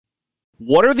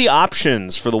What are the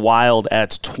options for the Wild at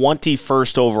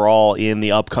 21st overall in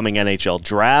the upcoming NHL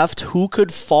draft? Who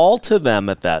could fall to them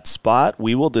at that spot?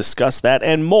 We will discuss that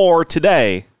and more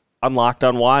today on Locked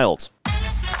On Wild.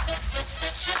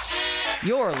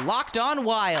 You're Locked On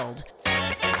Wild.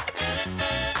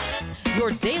 Your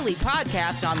daily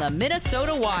podcast on the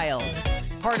Minnesota Wild.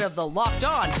 Part of the Locked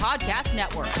On Podcast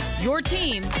Network. Your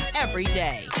team every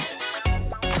day.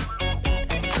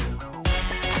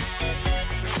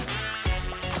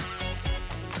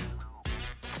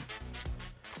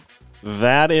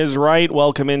 That is right.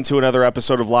 Welcome into another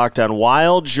episode of Locked On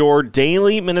Wild, your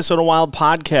daily Minnesota Wild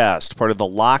podcast, part of the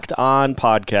Locked On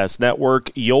Podcast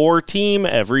Network, your team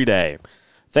every day.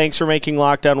 Thanks for making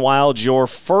Locked On Wild your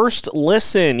first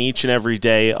listen each and every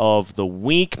day of the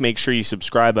week. Make sure you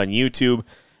subscribe on YouTube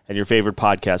and your favorite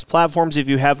podcast platforms if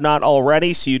you have not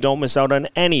already, so you don't miss out on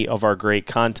any of our great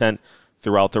content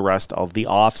throughout the rest of the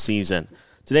off season.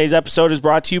 Today's episode is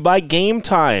brought to you by Game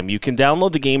Time. You can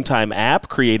download the Game Time app,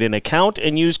 create an account,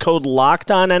 and use code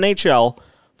LOCKEDONNHL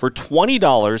for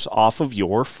 $20 off of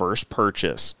your first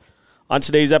purchase. On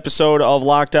today's episode of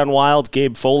Locked On Wild,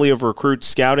 Gabe Foley of Recruit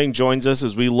Scouting joins us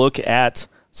as we look at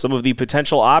some of the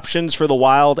potential options for the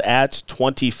Wild at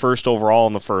 21st overall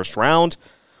in the first round.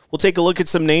 We'll take a look at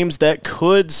some names that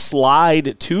could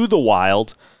slide to the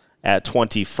Wild at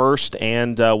 21st,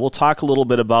 and we'll talk a little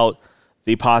bit about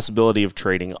the possibility of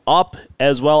trading up,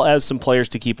 as well as some players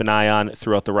to keep an eye on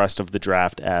throughout the rest of the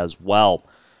draft as well.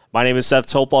 My name is Seth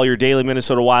Topal, your daily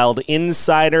Minnesota Wild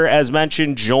insider, as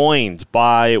mentioned, joined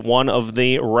by one of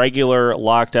the regular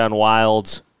Locked On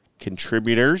Wild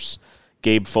contributors,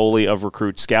 Gabe Foley of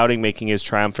Recruit Scouting, making his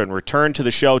triumphant return to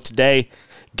the show today.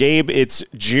 Gabe, it's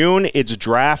June, it's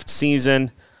draft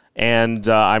season, and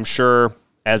I'm sure,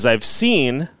 as I've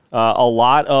seen, a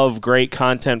lot of great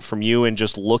content from you and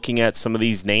just looking at some of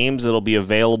these names that'll be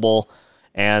available.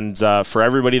 And for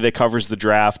everybody that covers the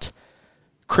draft,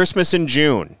 Christmas in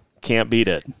June, can't beat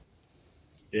it.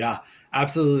 Yeah,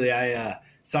 absolutely. I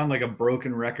sound like a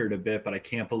broken record a bit, but I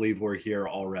can't believe we're here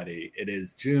already. It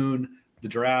is June. The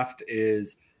draft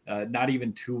is not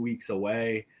even 2 weeks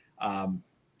away.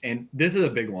 And this is a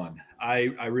big one.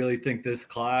 I really think this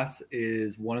class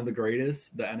is one of the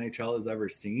greatest the NHL has ever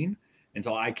seen. And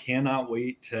so I cannot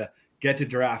wait to get to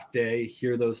draft day,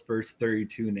 hear those first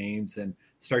 32 names, and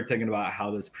start thinking about how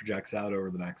this projects out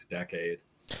over the next decade.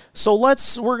 So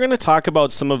we're going to talk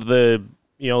about some of the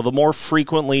more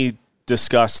frequently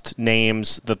discussed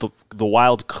names that the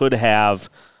Wild could have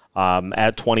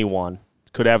at 21,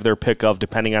 could have their pick of,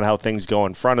 depending on how things go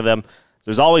in front of them.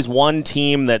 There's always one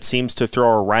team that seems to throw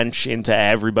a wrench into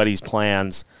everybody's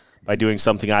plans by doing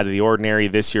something out of the ordinary.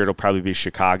 This year it'll probably be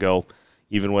Chicago,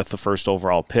 even with the first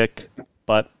overall pick,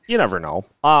 but you never know.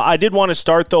 I did want to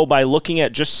start, though, by looking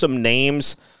at just some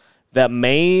names that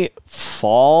may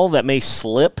fall, that may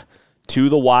slip to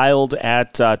the Wild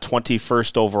at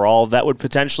 21st overall. That would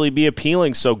potentially be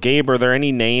appealing. So, Gabe, are there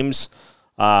any names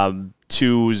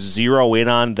to zero in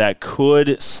on that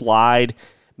could slide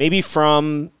maybe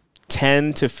from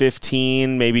 10 to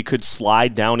 15, maybe could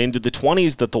slide down into the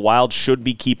 20s that the Wild should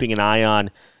be keeping an eye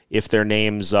on if their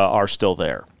names are still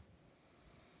there?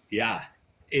 Yeah,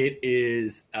 it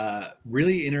is a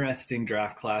really interesting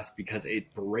draft class because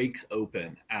it breaks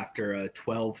open after a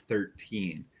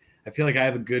 12-13. I feel like I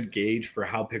have a good gauge for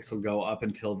how picks will go up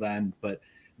until then, but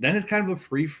then it's kind of a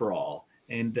free-for-all.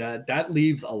 And that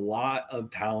leaves a lot of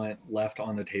talent left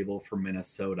on the table for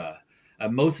Minnesota.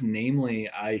 Most namely,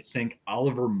 I think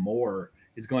Oliver Moore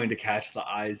is going to catch the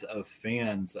eyes of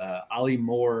fans. Ollie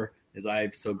Moore, as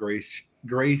I've so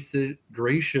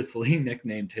graciously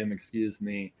nicknamed him, is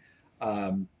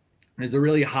a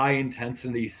really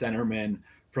high-intensity centerman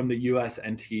from the US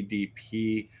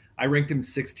NTDP. I ranked him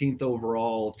 16th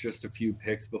overall, just a few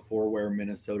picks before where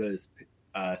Minnesota is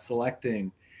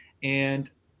selecting. And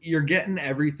you're getting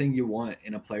everything you want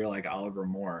in a player like Oliver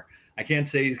Moore. I can't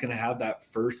say he's going to have that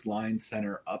first-line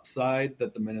center upside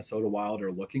that the Minnesota Wild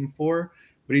are looking for,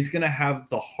 but he's going to have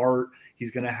the heart. He's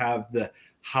going to have the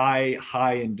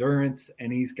high endurance,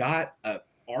 and he's got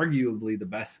arguably the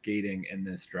best skating in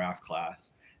this draft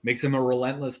class. Makes him a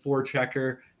relentless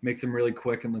forechecker, makes him really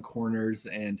quick in the corners,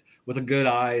 and with a good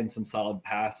eye and some solid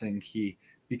passing, he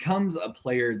becomes a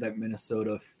player that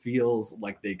Minnesota feels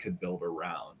like they could build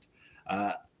around.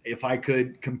 If I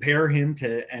could compare him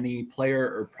to any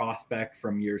player or prospect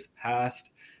from years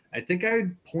past, I think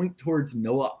I'd point towards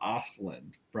Noah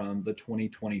Ostlund from the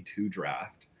 2022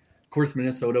 draft. Of course,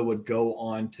 Minnesota would go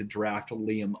on to draft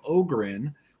Liam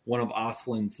Ogren, one of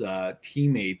Ostlund's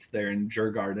teammates there in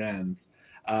Djurgårdens.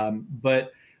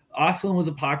 But Ostlund was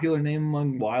a popular name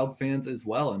among Wild fans as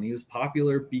well, and he was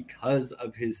popular because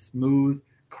of his smooth,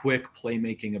 quick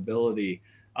playmaking ability.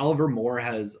 Oliver Moore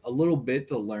has a little bit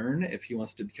to learn if he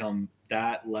wants to become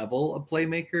that level of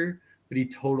playmaker, but he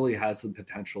totally has the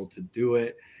potential to do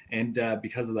it. And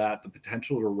because of that, the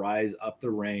potential to rise up the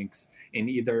ranks in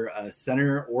either a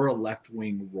center or a left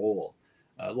wing role.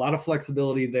 A lot of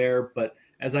flexibility there, but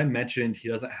as I mentioned, he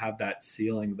doesn't have that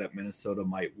ceiling that Minnesota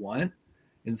might want.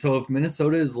 And so if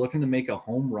Minnesota is looking to make a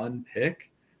home run pick,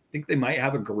 I think they might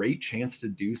have a great chance to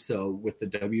do so with the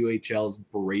WHL's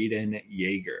Brayden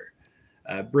Yager.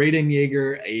 Brayden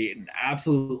Yager, an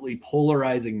absolutely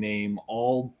polarizing name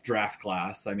all draft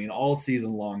class. I mean, all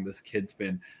season long, this kid's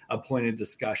been a point of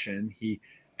discussion. He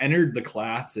entered the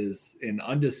class as an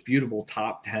undisputable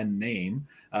top 10 name,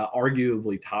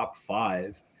 arguably top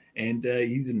 5. And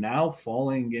he's now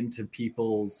falling into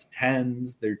people's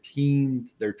 10s, their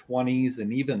teens, their 20s,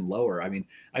 and even lower. I mean,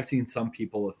 I've seen some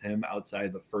people with him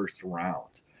outside the first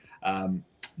round.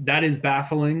 That is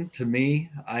baffling to me.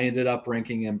 I ended up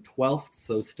ranking him 12th,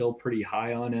 so still pretty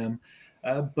high on him.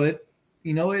 But,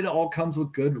 you know, it all comes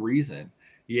with good reason.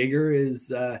 Yager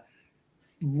is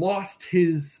lost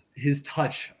his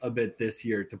touch a bit this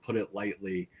year, to put it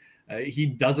lightly. He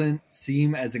doesn't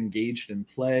seem as engaged in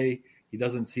play. He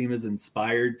doesn't seem as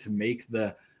inspired to make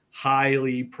the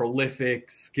highly prolific,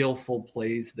 skillful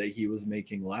plays that he was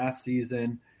making last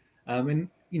season. And,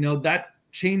 you know, that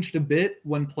changed a bit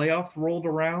when playoffs rolled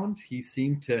around. He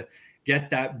seemed to get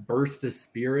that burst of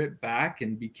spirit back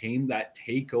and became that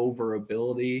takeover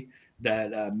ability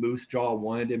that Moose Jaw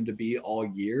wanted him to be all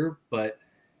year. But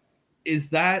is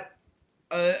that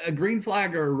a green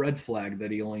flag or a red flag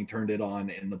that he only turned it on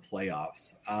in the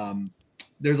playoffs?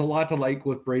 There's a lot to like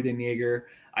with Brayden Yager.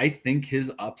 I think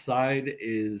his upside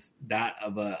is that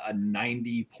of a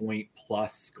 90-point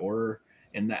plus scorer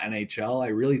in the NHL. I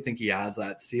really think he has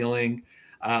that ceiling.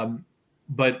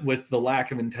 But with the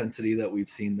lack of intensity that we've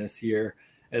seen this year,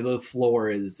 the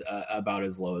floor is about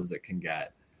as low as it can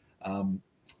get. And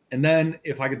then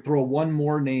if I could throw one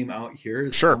more name out here,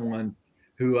 is sure, someone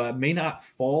who may not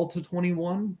fall to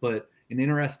 21, but an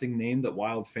interesting name that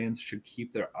Wild fans should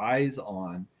keep their eyes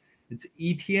on. It's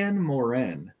Etienne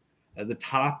Morin, the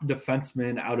top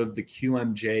defenseman out of the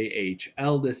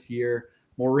QMJHL this year.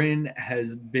 Morin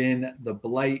has been the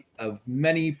blight of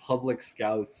many public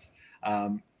scouts,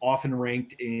 often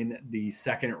ranked in the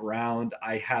second round.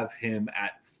 I have him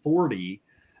at 40,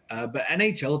 but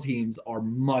NHL teams are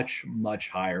much, much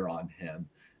higher on him.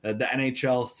 The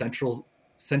NHL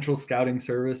Central Scouting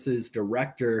Services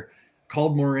director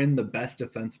called Morin the best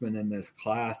defenseman in this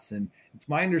class. And it's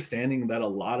my understanding that a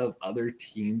lot of other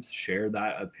teams share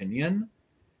that opinion.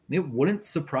 And it wouldn't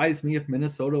surprise me if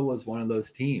Minnesota was one of those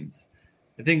teams.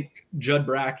 I think Judd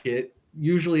Brackett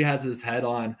usually has his head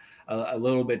on a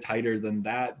little bit tighter than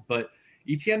that, but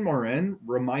Etienne Morin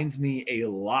reminds me a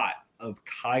lot of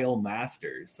Kyle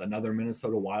Masters, another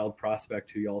Minnesota Wild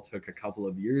prospect who y'all took a couple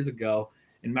of years ago.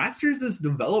 And Masters has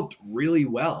developed really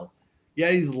well.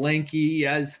 Yeah, he's lanky.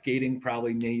 Yeah, his skating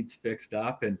probably needs fixed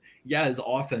up. And yeah, his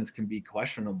offense can be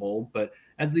questionable. But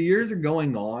as the years are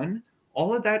going on,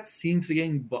 all of that seems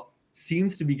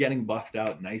to be getting buffed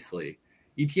out nicely.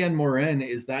 Etienne Morin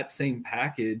is that same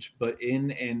package, but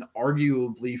in an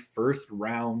arguably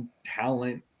first-round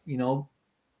talent,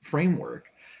 framework.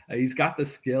 He's got the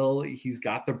skill. He's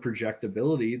got the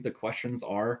projectability. The questions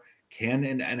are, can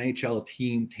an NHL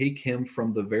team take him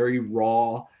from the very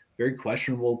raw, very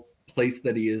questionable place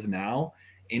that he is now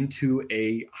into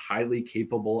a highly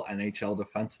capable NHL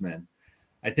defenseman?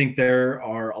 I think there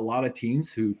are a lot of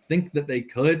teams who think that they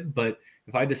could, but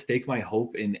if I had to stake my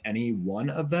hope in any one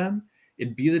of them,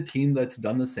 it'd be the team that's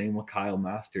done the same with Kyle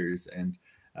Masters. And,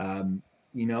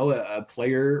 a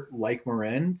player like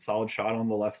Morin, solid shot on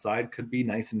the left side, could be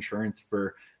nice insurance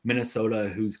for Minnesota,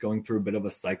 who's going through a bit of a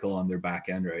cycle on their back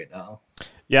end right now.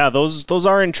 Yeah, those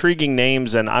are intriguing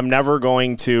names, and I'm never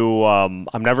going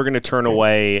to turn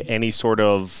away any sort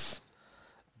of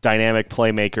dynamic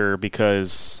playmaker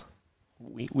because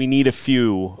we need a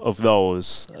few of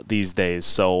those these days.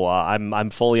 So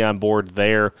I'm fully on board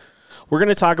there. We're going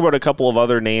to talk about a couple of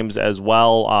other names as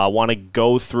well. I want to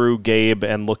go through, Gabe,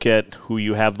 and look at who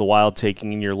you have the Wild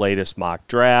taking in your latest mock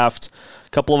draft. A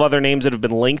couple of other names that have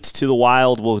been linked to the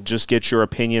Wild. We'll just get your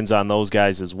opinions on those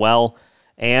guys as well.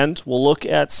 And we'll look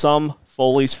at some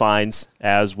Foley's finds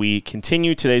as we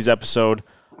continue today's episode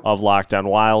of Locked On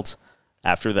Wild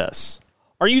after this.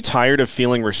 Are you tired of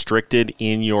feeling restricted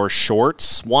in your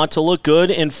shorts? Want to look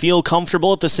good and feel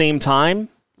comfortable at the same time?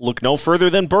 Look no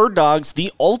further than Bird Dogs,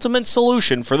 the ultimate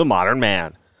solution for the modern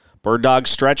man. Bird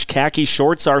Dogs stretch khaki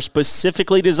shorts are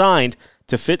specifically designed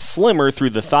to fit slimmer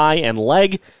through the thigh and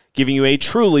leg, giving you a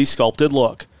truly sculpted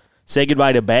look. Say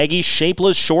goodbye to baggy,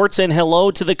 shapeless shorts and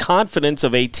hello to the confidence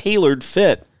of a tailored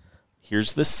fit.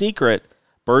 Here's the secret.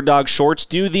 Bird Dog shorts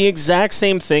do the exact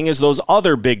same thing as those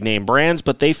other big-name brands,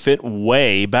 but they fit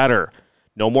way better.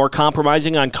 No more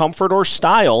compromising on comfort or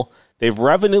style. They've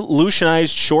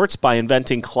revolutionized shorts by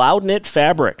inventing Cloud Knit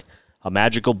fabric, a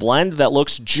magical blend that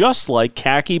looks just like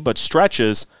khaki but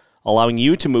stretches, allowing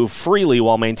you to move freely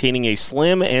while maintaining a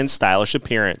slim and stylish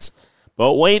appearance.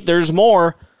 But wait, there's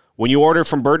more. When you order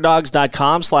from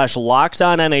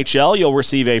birddogs.com/LockedOnNHL, you'll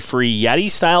receive a free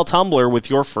Yeti-style tumbler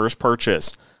with your first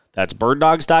purchase. That's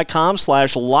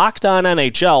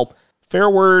birddogs.com/LockedOnNHL. Fair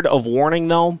word of warning,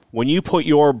 though, when you put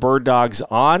your Bird Dogs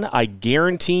on, I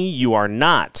guarantee you are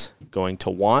not going to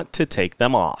want to take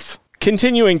them off.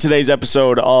 Continuing today's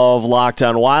episode of Locked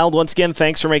On Wild, once again,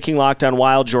 thanks for making Locked On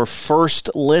Wild your first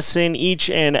listen each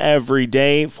and every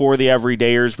day. For the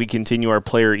everydayers, we continue our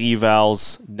player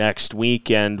evals next week,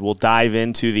 and we'll dive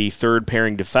into the third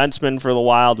pairing defenseman for the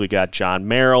Wild. We got John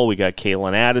Merrill, we got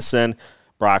Calen Addison,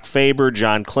 Brock Faber,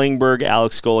 John Klingberg,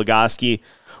 Alex Goligoski.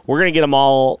 We're going to get them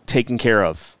all taken care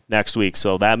of next week,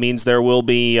 so that means there will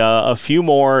be a few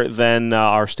more than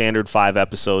our standard 5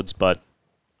 episodes, but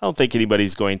I don't think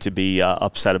anybody's going to be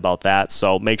upset about that.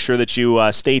 So make sure that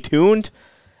you stay tuned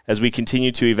as we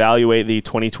continue to evaluate the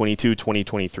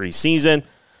 2022-2023 season.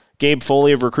 Gabe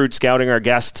Foley of Recruit Scouting, our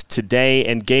guest today.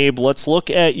 And Gabe, let's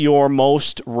look at your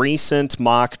most recent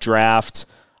mock draft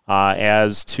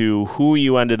as to who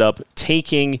you ended up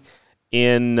taking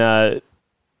in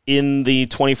the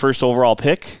 21st overall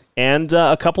pick, and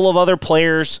a couple of other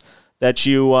players that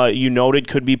you noted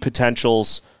could be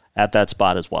potentials at that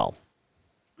spot as well.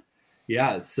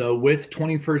 Yeah, so with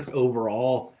 21st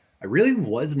overall, I really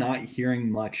was not hearing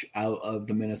much out of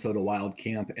the Minnesota Wild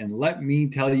camp. And let me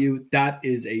tell you, that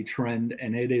is a trend,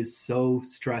 and it is so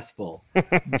stressful.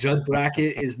 Judd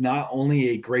Brackett is not only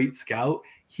a great scout,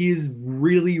 he is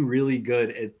really, really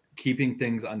good at keeping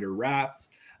things under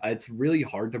wraps. It's really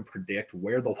hard to predict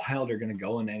where the Wild are going to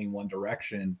go in any one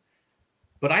direction.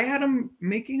 But I had him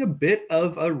making a bit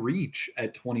of a reach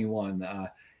at 21.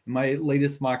 In my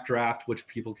latest mock draft, which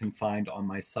people can find on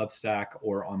my Substack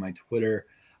or on my Twitter,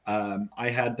 I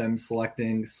had them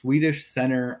selecting Swedish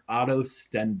center Otto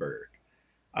Stenberg.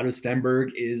 Otto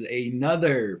Stenberg is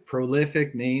another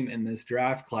prolific name in this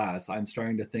draft class. I'm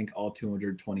starting to think all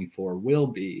 224 will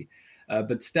be.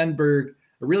 But Stenberg,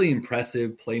 a really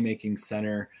impressive playmaking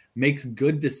center, makes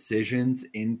good decisions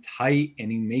in tight,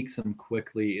 and he makes them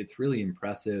quickly. It's really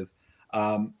impressive.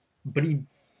 But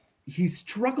he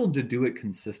struggled to do it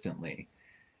consistently.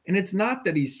 And it's not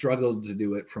that he struggled to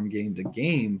do it from game to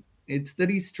game. It's that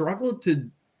he struggled to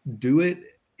do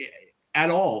it at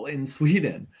all in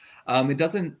Sweden. It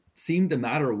doesn't seem to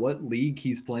matter what league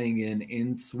he's playing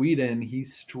in Sweden. He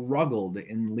struggled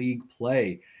in league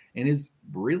play and has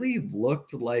really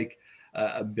looked like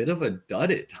a bit of a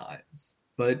dud at times.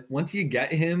 But once you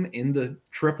get him in the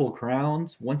Triple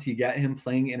Crowns, once you get him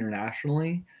playing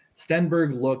internationally,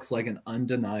 Stenberg looks like an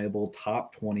undeniable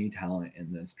top 20 talent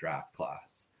in this draft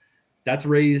class. That's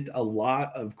raised a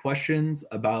lot of questions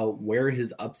about where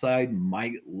his upside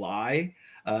might lie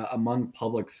among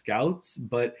public scouts.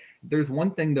 But there's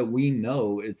one thing that we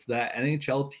know, it's that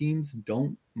NHL teams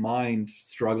don't mind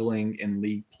struggling in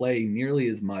league play nearly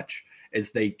as much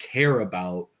as they care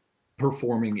about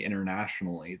performing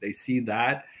internationally. They see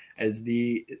that as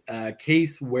the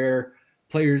case where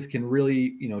players can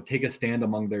really, take a stand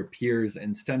among their peers,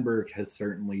 and Stenberg has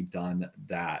certainly done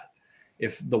that.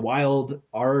 If the Wild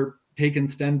are taking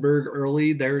Stenberg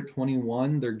early, they're at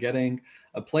 21, they're getting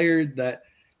a player that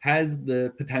has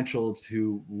the potential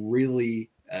to really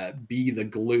be the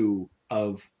glue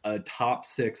of a top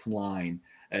 6 line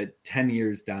at 10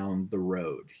 years down the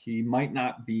road. He might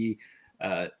not be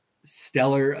a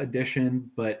stellar addition,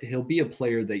 but he'll be a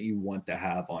player that you want to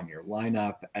have on your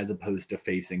lineup as opposed to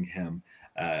facing him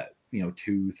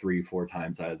 2, 3, 4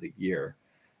 times out of the year.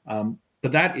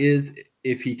 But that is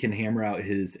if he can hammer out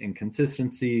his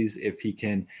inconsistencies, if he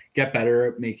can get better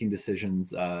at making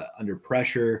decisions under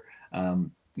pressure,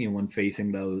 when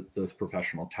facing those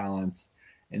professional talents.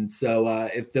 And so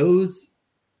if those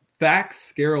facts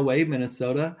scare away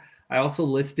Minnesota, I also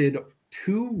listed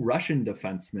 2 Russian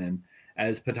defensemen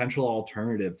as potential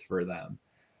alternatives for them.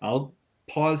 I'll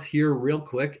pause here real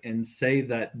quick and say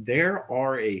that there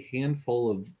are a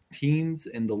handful of teams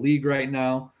in the league right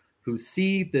now who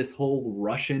see this whole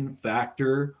Russian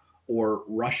factor or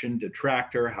Russian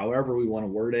detractor, however we want to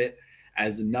word it,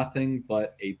 as nothing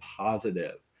but a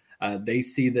positive. They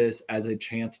see this as a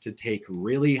chance to take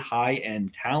really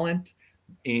high-end talent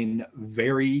in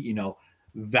very,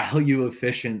 value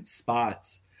efficient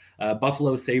spots.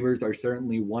 Buffalo Sabres are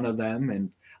certainly one of them, and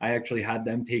I actually had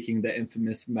them taking the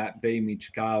infamous Matvei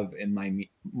Michkov in my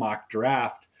mock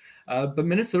draft. But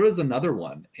Minnesota is another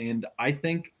one, and I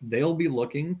think they'll be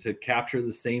looking to capture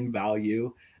the same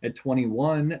value at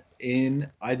 21 in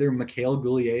either Mikhail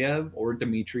Gulyayev or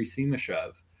Dmitry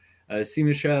Simashev.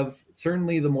 Simashev,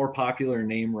 certainly the more popular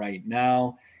name right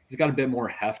now. He's got a bit more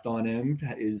heft on him,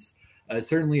 is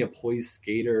certainly a poised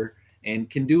skater, and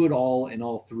can do it all in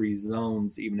all three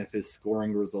zones, even if his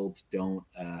scoring results don't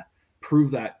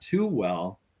prove that too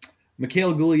well.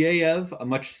 Mikhail Gulyayev, a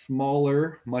much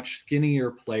smaller, much skinnier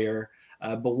player,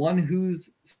 but one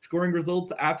whose scoring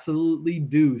results absolutely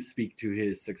do speak to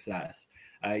his success.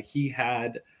 He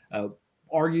had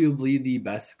arguably the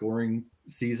best scoring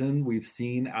season we've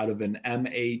seen out of an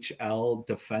MHL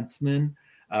defenseman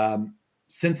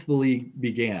since the league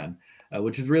began,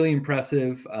 which is really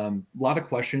impressive. A lot of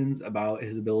questions about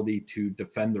his ability to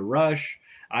defend the rush.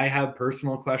 I have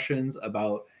personal questions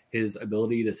about his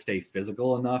ability to stay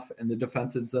physical enough in the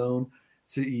defensive zone.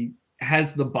 So he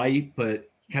has the bite, but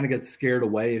kind of gets scared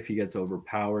away if he gets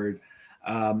overpowered.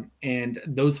 And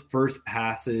those first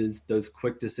passes, those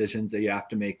quick decisions that you have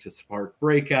to make to spark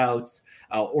breakouts,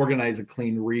 organize a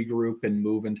clean regroup and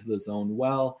move into the zone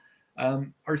well,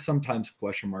 are sometimes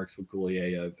question marks with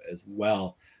Gulyayev as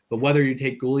well. But whether you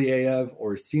take Gulyayev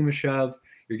or Simashev,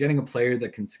 you're getting a player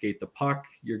that can skate the puck.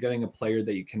 You're getting a player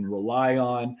that you can rely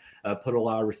on, put a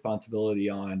lot of responsibility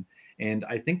on. And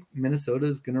I think Minnesota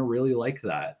is going to really like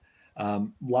that.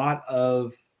 Lot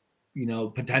of,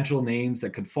 potential names that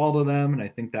could fall to them. And I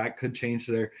think that could change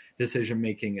their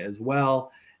decision-making as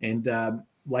well. And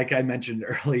like I mentioned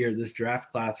earlier, this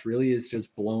draft class really is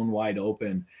just blown wide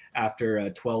open after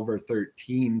 12 or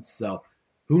 13. So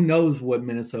who knows what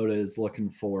Minnesota is looking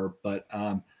for, but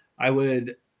I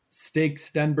would stake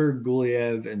Stenberg,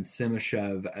 Gulyayev, and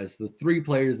Simashev as the three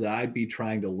players that I'd be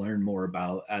trying to learn more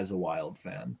about as a Wild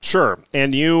fan. Sure.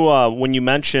 And you, when you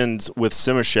mentioned with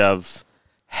Simashev,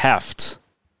 heft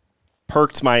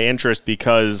perked my interest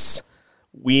because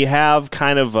we have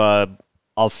kind of a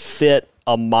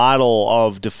model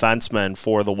of defenseman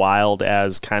for the Wild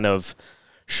as kind of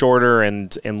shorter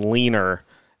and leaner.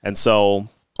 And so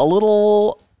a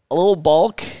little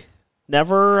bulk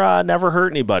never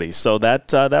hurt anybody. So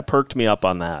that perked me up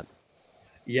on that.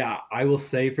 Yeah, I will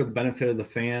say for the benefit of the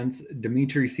fans,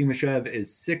 Dmitry Simashev is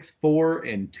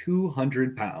 6'4" and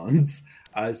 200 pounds.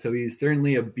 So he's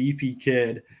certainly a beefy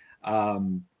kid.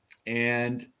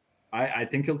 And I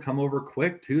think he'll come over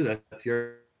quick too.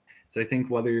 So I think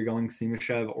whether you're going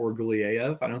Simashev or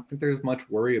Gulyayev, I don't think there's much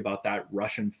worry about that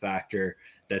Russian factor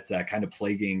that's kind of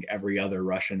plaguing every other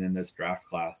Russian in this draft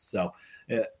class. So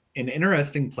an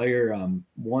interesting player,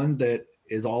 one that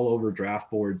is all over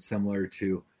draft boards, similar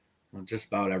to just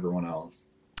about everyone else.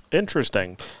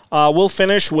 Interesting. We'll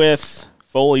finish with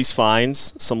Foley's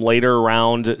finds, some later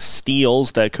round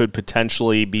steals that could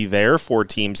potentially be there for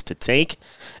teams to take.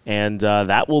 And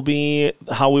that will be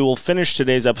how we will finish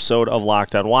today's episode of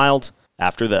Locked On Wild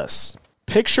after this.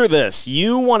 Picture this.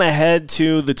 You want to head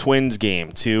to the Twins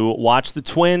game to watch the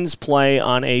Twins play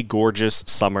on a gorgeous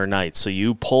summer night. So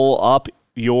you pull up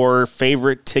your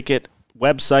favorite ticket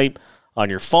website on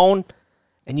your phone,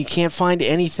 and you can't find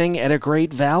anything at a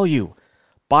great value.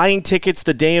 Buying tickets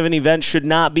the day of an event should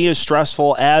not be as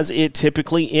stressful as it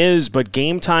typically is, but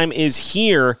Game Time is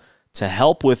here to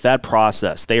help with that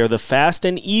process. They are the fast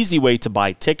and easy way to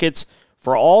buy tickets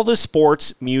for all the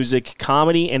sports, music,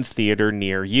 comedy, and theater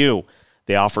near you.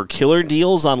 They offer killer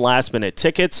deals on last-minute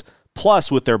tickets. Plus,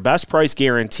 with their best price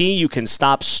guarantee, you can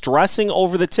stop stressing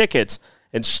over the tickets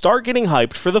and start getting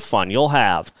hyped for the fun you'll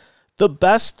have. The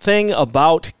best thing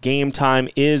about Game Time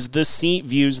is the seat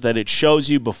views that it shows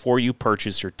you before you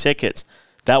purchase your tickets.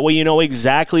 That way you know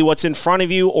exactly what's in front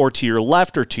of you or to your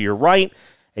left or to your right,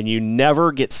 and you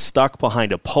never get stuck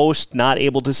behind a post, not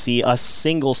able to see a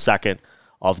single second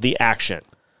of the action.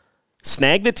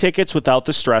 Snag the tickets without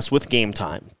the stress with Game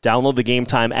Time. Download the Game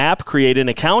Time app, create an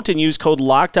account, and use code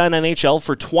LOCKEDONNHL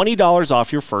for $20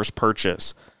 off your first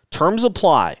purchase. Terms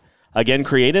apply. Again,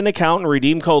 create an account and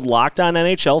redeem code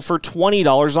LOCKEDONNHL for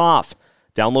 $20 off.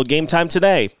 Download Game Time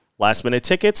today. Last minute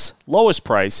tickets, lowest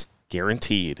price,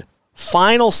 guaranteed.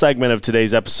 Final segment of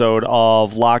today's episode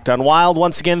of Locked On Wild.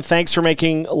 Once again, thanks for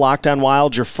making Locked On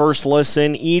Wild your first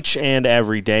listen each and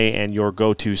every day and your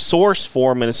go-to source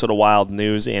for Minnesota Wild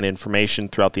news and information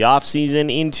throughout the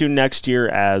offseason into next year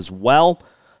as well.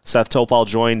 Seth Topal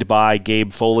joined by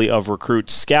Gabe Foley of Recruit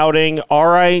Scouting. All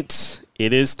right,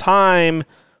 it is time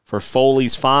for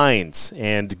Foley's finds.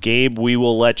 And Gabe, we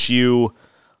will let you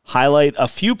highlight a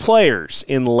few players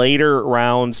in later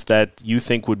rounds that you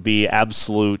think would be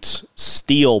absolute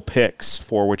steal picks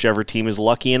for whichever team is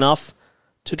lucky enough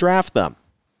to draft them.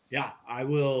 Yeah, I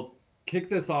will kick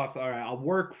this off. All right, I'll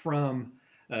work from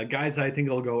guys I think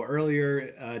will go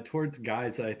earlier towards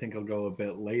guys that I think will go a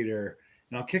bit later.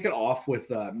 And I'll kick it off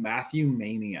with Matthew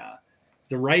Mania.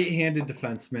 He's a right-handed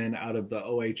defenseman out of the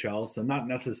OHL, so not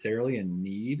necessarily a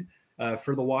need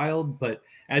for the Wild. But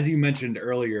as you mentioned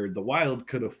earlier, the Wild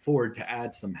could afford to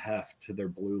add some heft to their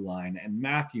blue line, and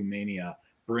Matthew Mania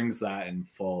brings that in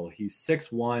full. He's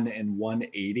 6'1" and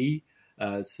 180,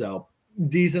 so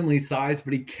decently sized,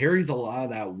 but he carries a lot of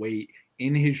that weight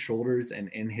in his shoulders and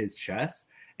in his chest,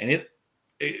 and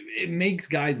it makes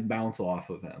guys bounce off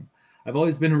of him. I've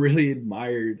always really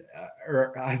admired,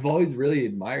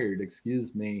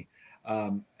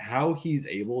 how he's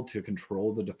able to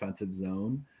control the defensive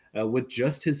zone with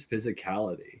just his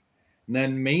physicality. And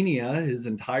then Mania, his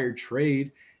entire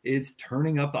trade is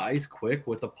turning up the ice quick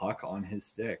with the puck on his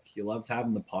stick. He loves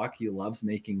having the puck. He loves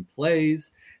making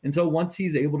plays. And so once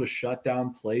he's able to shut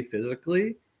down play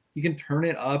physically, he can turn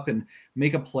it up and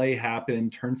make a play happen,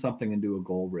 turn something into a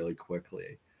goal really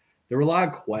quickly. There were a lot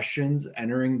of questions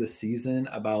entering the season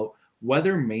about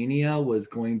whether Mania was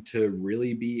going to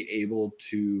really be able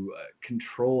to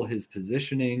control his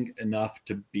positioning enough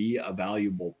to be a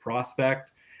valuable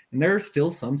prospect. And there are still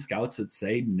some scouts that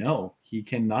say, no, he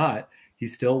cannot. He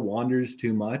still wanders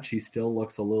too much. He still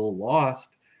looks a little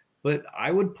lost. But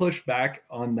I would push back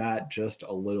on that just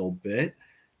a little bit.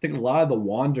 I think a lot of the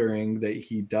wandering that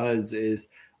he does is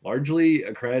largely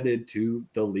accredited to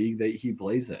the league that he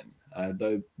plays in.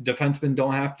 The defensemen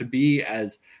don't have to be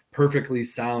as perfectly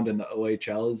sound in the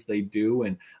OHL as they do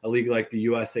in a league like the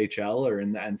USHL or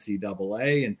in the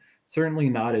NCAA, and certainly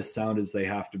not as sound as they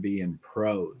have to be in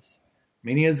pros.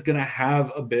 Mania is going to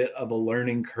have a bit of a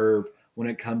learning curve when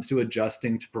it comes to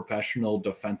adjusting to professional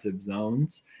defensive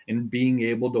zones and being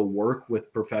able to work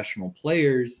with professional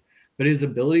players, but his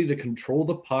ability to control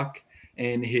the puck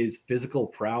and his physical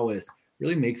prowess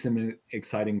really makes him an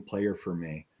exciting player for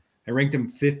me. I ranked him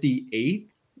 58th,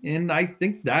 and I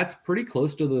think that's pretty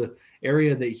close to the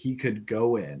area that he could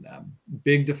go in.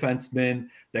 Big defenseman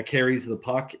that carries the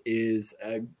puck is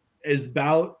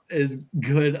about as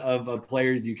good of a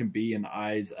player as you can be in the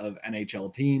eyes of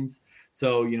NHL teams.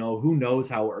 So, who knows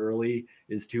how early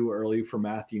is too early for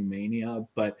Matthew Mania.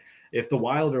 But if the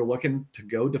Wild are looking to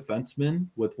go defenseman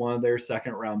with one of their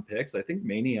second-round picks, I think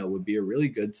Mania would be a really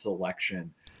good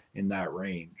selection in that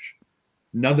range.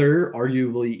 Another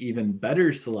arguably even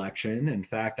better selection, in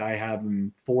fact, I have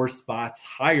him 4 spots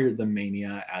higher than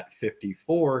Mania at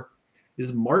 54,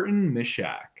 is Martin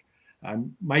Mysak. I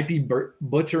might be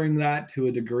butchering that to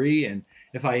a degree, and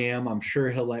if I am, I'm sure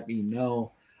he'll let me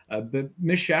know. But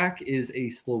Mysak is a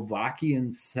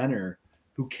Slovakian center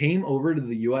who came over to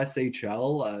the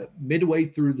USHL midway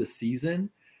through the season,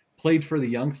 played for the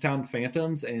Youngstown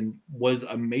Phantoms, and was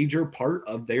a major part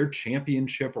of their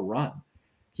championship run.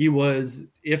 He was,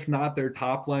 if not their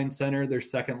top line center, their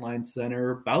second line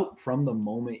center, about from the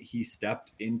moment he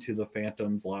stepped into the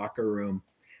Phantoms locker room.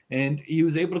 And he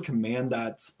was able to command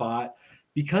that spot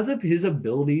because of his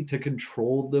ability to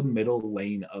control the middle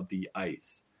lane of the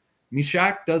ice.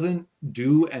 Mysak doesn't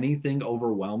do anything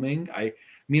overwhelming. I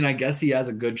guess he has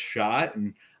a good shot,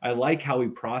 and I like how he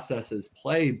processes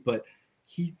play, but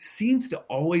he seems to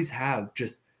always have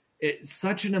just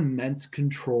such an immense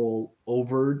control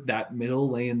over that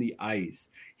middle lane of the ice.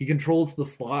 He controls the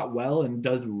slot well and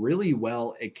does really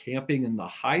well at camping in the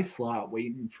high slot,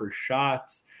 waiting for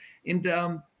shots. And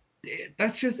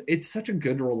it's such a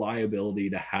good reliability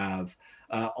to have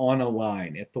on a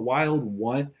line. If the Wild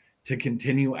want to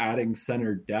continue adding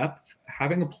center depth,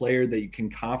 having a player that you can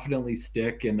confidently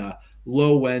stick in a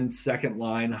low end second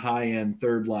line, high end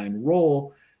third line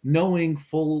role, knowing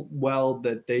full well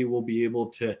that they will be able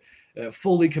to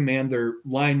fully command their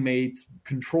line mates,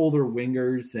 control their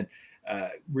wingers, and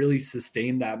really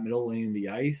sustain that middle lane of the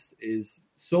ice is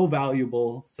so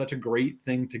valuable, such a great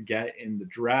thing to get in the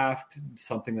draft,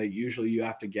 something that usually you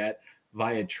have to get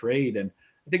via trade. And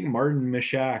I think Martin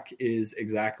Mysak is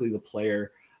exactly the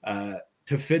player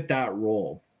to fit that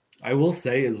role. I will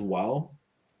say as well,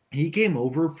 he came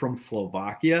over from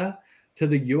Slovakia to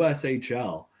the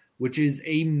USHL, which is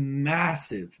a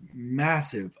massive,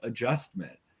 massive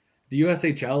adjustment. The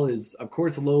USHL is, of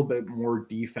course, a little bit more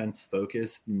defense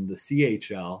focused than the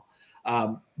CHL,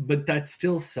 But that's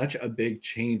still such a big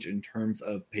change in terms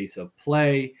of pace of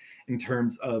play, in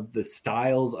terms of the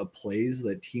styles of plays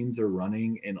that teams are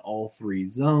running in all three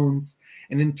zones,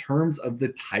 and in terms of the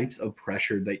types of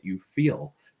pressure that you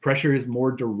feel. Pressure is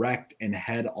more direct and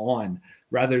head on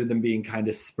rather than being kind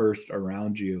of dispersed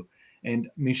around you. And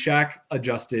Mishak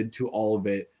adjusted to all of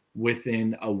it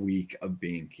within a week of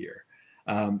being here.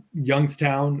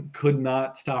 Youngstown could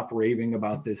not stop raving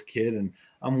about this kid, and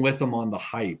I'm with him on the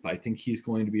hype. I think he's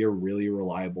going to be a really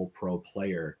reliable pro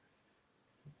player.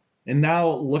 And now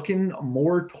looking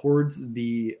more towards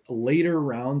the later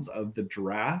rounds of the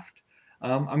draft,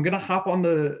 I'm going to hop on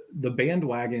the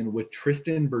bandwagon with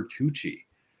Tristan Bertucci.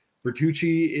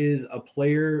 Bertucci is a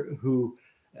player who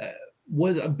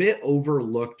was a bit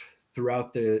overlooked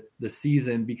throughout the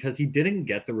season because he didn't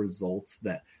get the results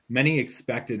that many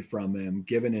expected from him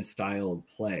given his style of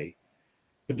play.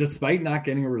 But despite not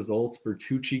getting results,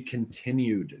 Bertucci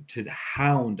continued to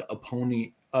hound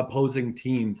opposing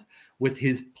teams with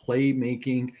his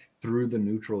playmaking through the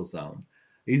neutral zone.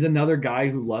 He's another guy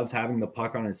who loves having the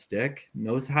puck on his stick,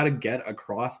 knows how to get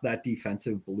across that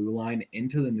defensive blue line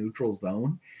into the neutral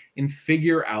zone and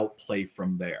figure out play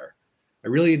from there. I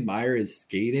really admire his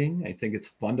skating. I think it's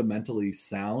fundamentally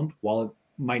sound, while it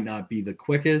might not be the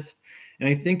quickest. And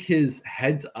I think his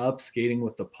heads up skating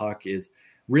with the puck is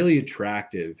really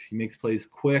attractive. He makes plays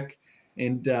quick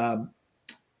and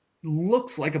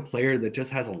looks like a player that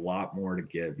just has a lot more to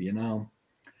give, you know?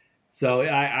 So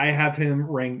I have him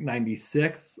ranked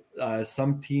 96th.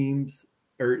 Some teams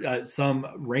or some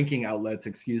ranking outlets,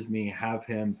 have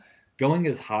him going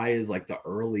as high as like the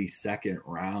early second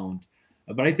round.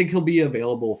 But I think he'll be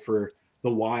available for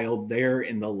the Wild there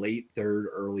in the late third,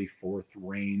 early fourth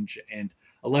range. And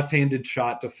a left-handed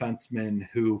shot defenseman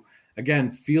who,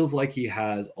 again, feels like he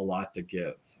has a lot to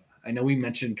give. I know we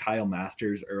mentioned Kyle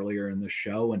Masters earlier in the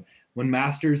show, and when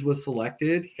Masters was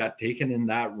selected, he got taken in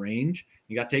that range.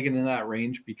 He got taken in that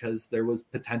range because there was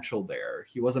potential there.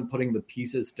 He wasn't putting the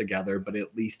pieces together, but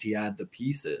at least he had the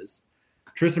pieces.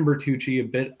 Tristan Bertucci, a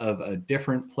bit of a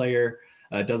different player,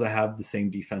 doesn't have the same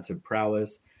defensive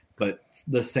prowess, but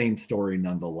the same story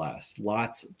nonetheless.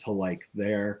 Lots to like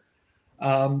there.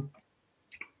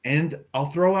 And I'll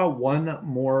throw out one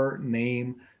more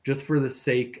name just for the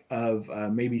sake of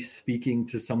maybe speaking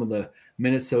to some of the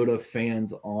Minnesota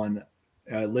fans on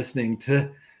listening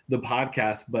to the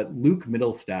podcast, but Luke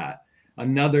Mittelstadt,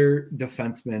 another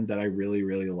defenseman that I really,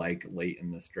 really like late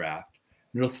in this draft.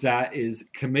 Mittelstadt is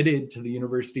committed to the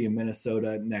University of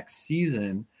Minnesota next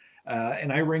season,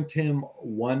 and I ranked him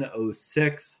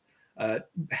 106.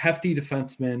 Hefty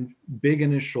defenseman, big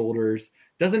in his shoulders,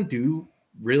 doesn't do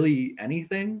really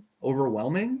anything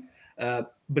overwhelming,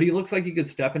 but he looks like he could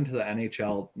step into the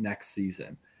NHL next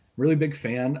season. Really big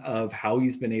fan of how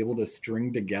he's been able to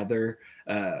string together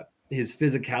his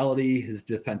physicality, his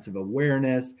defensive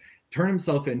awareness, turn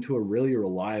himself into a really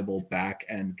reliable back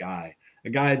end guy, a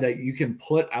guy that you can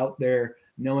put out there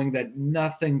knowing that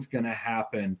nothing's going to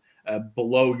happen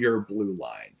below your blue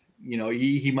line. You know,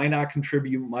 he might not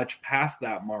contribute much past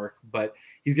that mark, but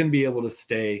he's going to be able to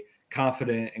stay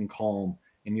confident and calm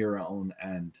in your own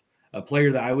end. A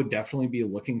player that I would definitely be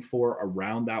looking for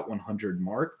around that 100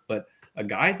 mark, but a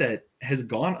guy that has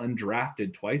gone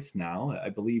undrafted twice now, I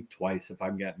believe twice if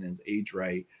I'm getting his age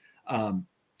right,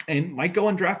 and might go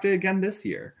undrafted again this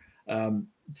year.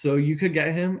 So you could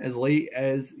get him as late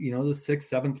as, the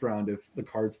 6th, 7th round if the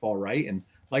cards fall right. And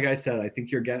like I said, I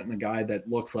think you're getting a guy that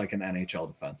looks like an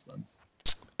NHL defenseman.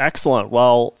 Excellent.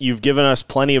 Well, you've given us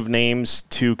plenty of names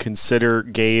to consider,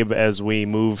 Gabe, as we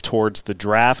move towards the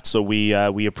draft. So we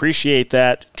appreciate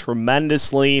that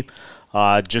tremendously.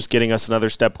 Just getting us another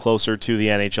step closer to the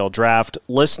NHL draft.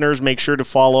 Listeners, make sure to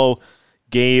follow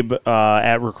Gabe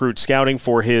at Recruit Scouting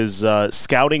for his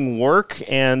scouting work,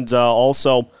 and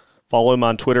also follow him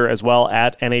on Twitter as well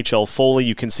at NHL Foley.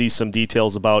 You can see some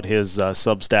details about his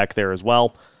Substack there as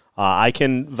well. I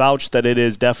can vouch that it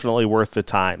is definitely worth the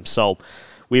time. So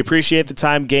we appreciate the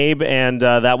time, Gabe, and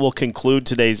that will conclude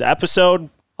today's episode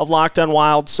of Locked on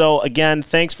Wild. So again,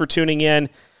 thanks for tuning in.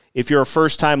 If you're a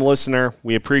first-time listener,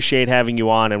 we appreciate having you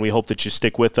on, and we hope that you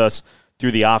stick with us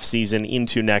through the off-season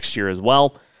into next year as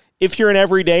well. If you're an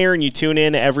everydayer and you tune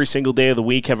in every single day of the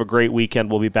week, have a great weekend.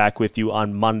 We'll be back with you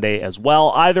on Monday as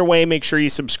well. Either way, make sure you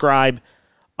subscribe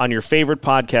on your favorite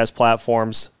podcast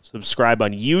platforms. Subscribe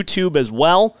on YouTube as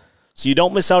well so you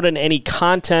don't miss out on any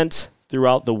content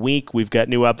throughout the week. We've got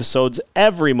new episodes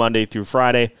every Monday through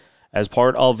Friday as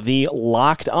part of the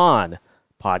Locked On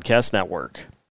Podcast Network.